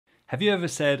Have you ever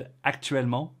said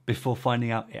actuellement before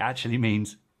finding out it actually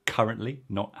means currently,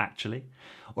 not actually?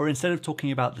 Or instead of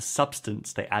talking about the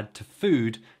substance they add to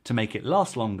food to make it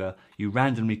last longer, you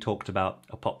randomly talked about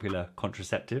a popular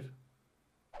contraceptive?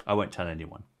 I won't tell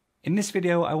anyone. In this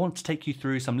video, I want to take you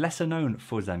through some lesser known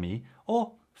faux amis,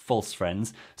 or false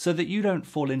friends, so that you don't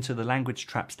fall into the language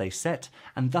traps they set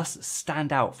and thus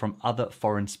stand out from other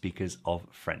foreign speakers of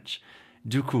French.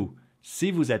 Du coup, si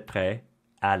vous êtes prêts,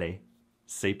 allez,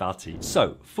 c'est parti.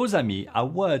 So, faux amis are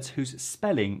words whose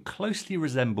spelling closely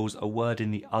resembles a word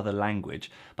in the other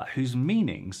language, but whose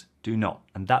meanings do not,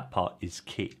 and that part is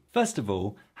key. First of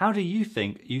all, how do you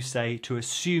think you say to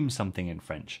assume something in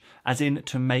French, as in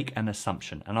to make an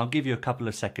assumption? And I'll give you a couple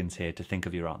of seconds here to think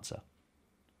of your answer.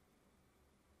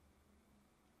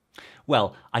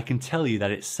 Well, I can tell you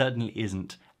that it certainly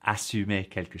isn't assumer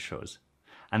quelque chose.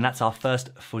 And that's our first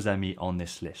faux ami on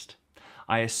this list.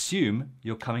 I assume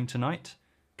you're coming tonight.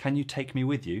 Can you take me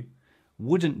with you?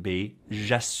 Wouldn't be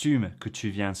j'assume que tu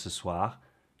viens ce soir.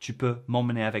 Tu peux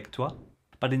m'emmener avec toi?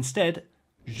 But instead,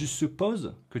 je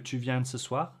suppose que tu viens ce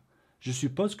soir. Je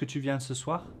suppose que tu viens ce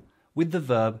soir. With the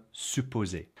verb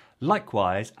supposer.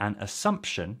 Likewise, an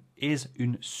assumption is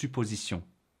une supposition.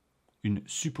 Une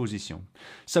supposition.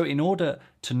 So in order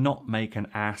to not make an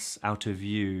ass out of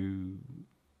you,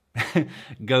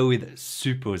 go with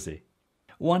supposer.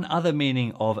 One other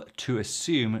meaning of to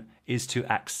assume is to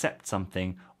accept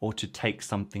something or to take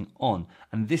something on,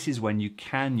 and this is when you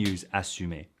can use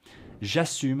assumer.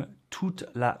 J'assume toute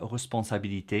la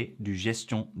responsabilité du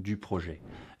gestion du projet.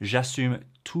 J'assume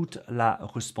toute la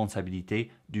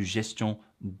responsabilité du gestion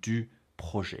du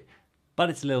projet. But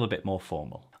it's a little bit more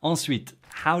formal. Ensuite,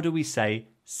 how do we say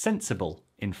sensible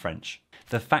in French?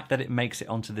 The fact that it makes it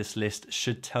onto this list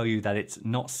should tell you that it's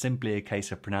not simply a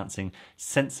case of pronouncing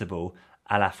sensible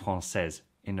à la française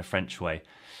in the French way.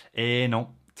 Et non,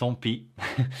 tant pis.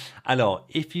 Alors,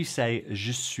 if you say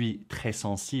je suis très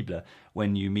sensible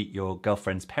when you meet your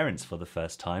girlfriend's parents for the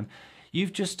first time,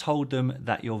 you've just told them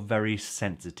that you're very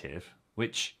sensitive,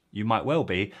 which you might well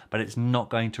be, but it's not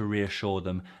going to reassure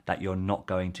them that you're not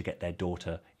going to get their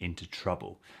daughter into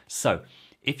trouble. So,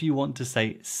 if you want to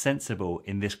say sensible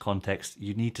in this context,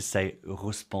 you need to say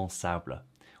responsable,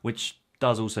 which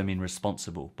does also mean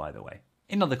responsible, by the way.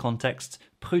 In other contexts,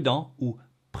 prudent ou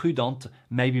prudente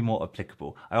may be more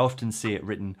applicable. I often see it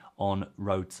written on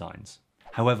road signs.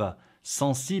 However,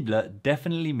 sensible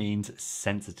definitely means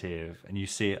sensitive, and you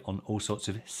see it on all sorts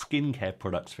of skincare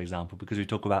products, for example, because we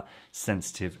talk about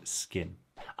sensitive skin.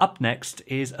 Up next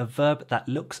is a verb that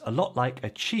looks a lot like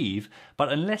achieve,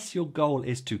 but unless your goal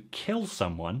is to kill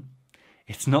someone,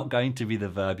 it's not going to be the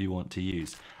verb you want to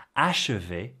use.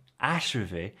 Achever,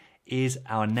 achever is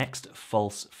our next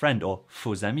false friend, or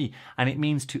faux ami, and it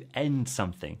means to end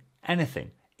something,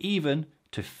 anything, even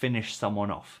to finish someone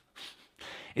off.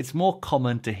 It's more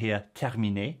common to hear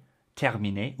terminer,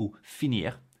 terminer, ou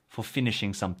finir for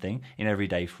finishing something in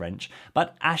everyday French,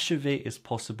 but achever is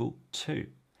possible too.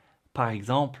 Par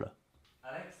exemple,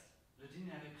 Alex, le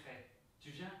dîner est prêt.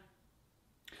 Tu viens?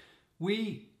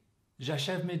 Oui,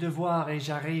 j'achève mes devoirs et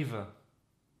j'arrive.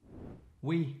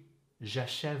 Oui,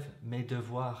 j'achève mes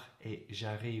devoirs et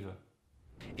j'arrive.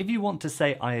 If you want to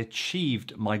say I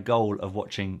achieved my goal of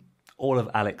watching all of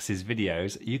Alex's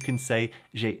videos, you can say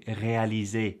j'ai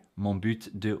réalisé mon but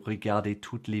de regarder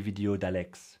toutes les vidéos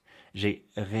d'Alex. J'ai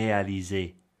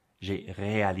réalisé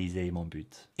mon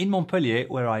but. In Montpellier,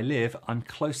 where I live, I'm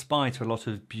close by to a lot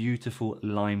of beautiful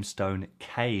limestone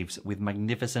caves with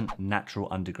magnificent natural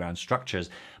underground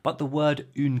structures. But the word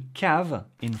une cave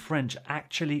in French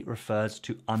actually refers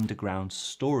to underground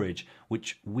storage,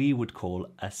 which we would call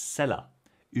a cellar.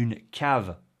 Une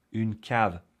cave, une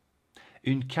cave.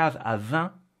 Une cave à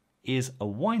vin is a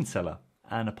wine cellar,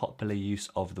 and a popular use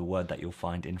of the word that you'll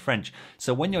find in French.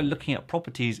 So when you're looking at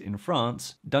properties in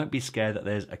France, don't be scared that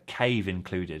there's a cave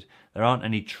included. There aren't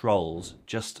any trolls,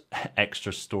 just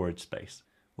extra storage space,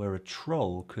 where a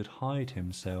troll could hide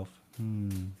himself.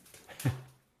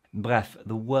 Bref,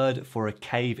 the word for a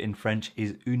cave in French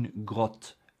is une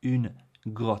grotte, une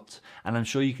grotte. And I'm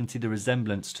sure you can see the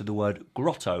resemblance to the word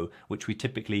grotto, which we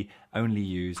typically only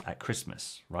use at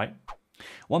Christmas, right?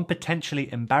 One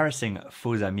potentially embarrassing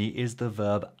faux ami is the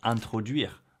verb introduire.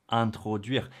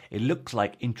 Introduire. It looks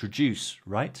like introduce,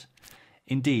 right?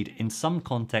 Indeed, in some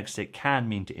contexts it can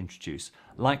mean to introduce,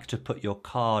 like to put your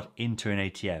card into an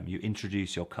ATM, you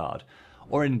introduce your card.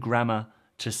 Or in grammar,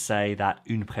 to say that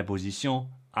une préposition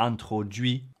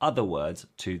introduit other words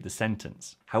to the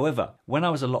sentence. However, when I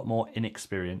was a lot more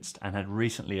inexperienced and had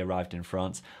recently arrived in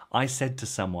France, I said to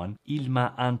someone, il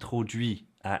m'a introduit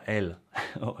à elle,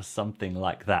 or something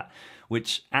like that,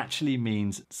 which actually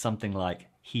means something like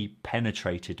he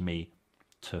penetrated me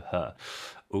to her.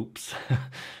 Oops.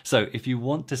 So if you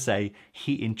want to say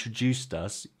he introduced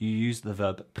us, you use the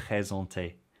verb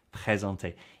présenter.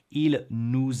 Présenter. Il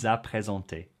nous a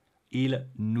présenté. Il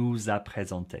nous a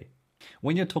présenté.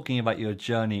 When you're talking about your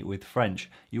journey with French,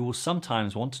 you will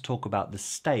sometimes want to talk about the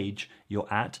stage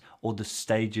you're at or the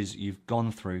stages you've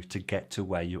gone through to get to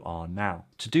where you are now.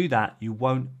 To do that, you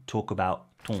won't talk about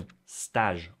ton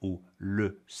stage or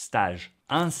le stage.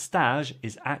 Un stage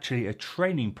is actually a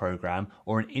training program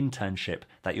or an internship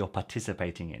that you're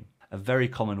participating in. A very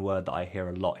common word that I hear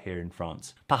a lot here in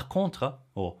France. Par contre,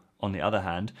 or on the other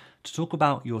hand, to talk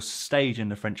about your stage in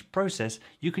the French process,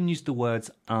 you can use the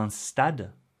words un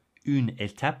stade, une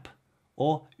étape,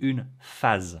 or une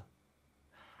phase.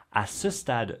 À ce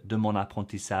stade de mon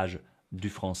apprentissage du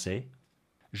français,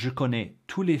 je connais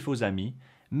tous les faux amis,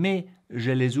 mais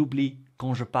je les oublie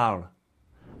quand je parle.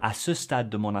 À ce stade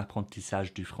de mon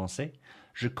apprentissage du français,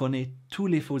 je connais tous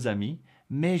les faux amis,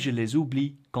 mais je les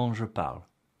oublie quand je parle.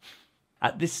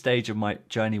 At this stage of my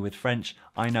journey with French,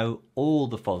 I know all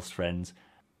the false friends,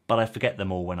 but I forget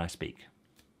them all when I speak.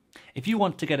 If you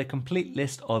want to get a complete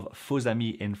list of faux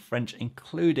amis in French,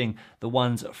 including the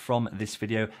ones from this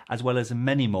video, as well as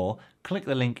many more, click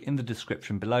the link in the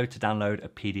description below to download a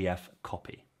PDF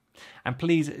copy. And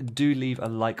please do leave a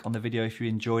like on the video if you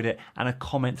enjoyed it, and a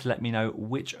comment to let me know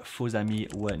which faux amis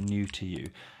were new to you.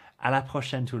 À la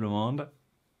prochaine tout le monde.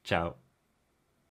 Ciao.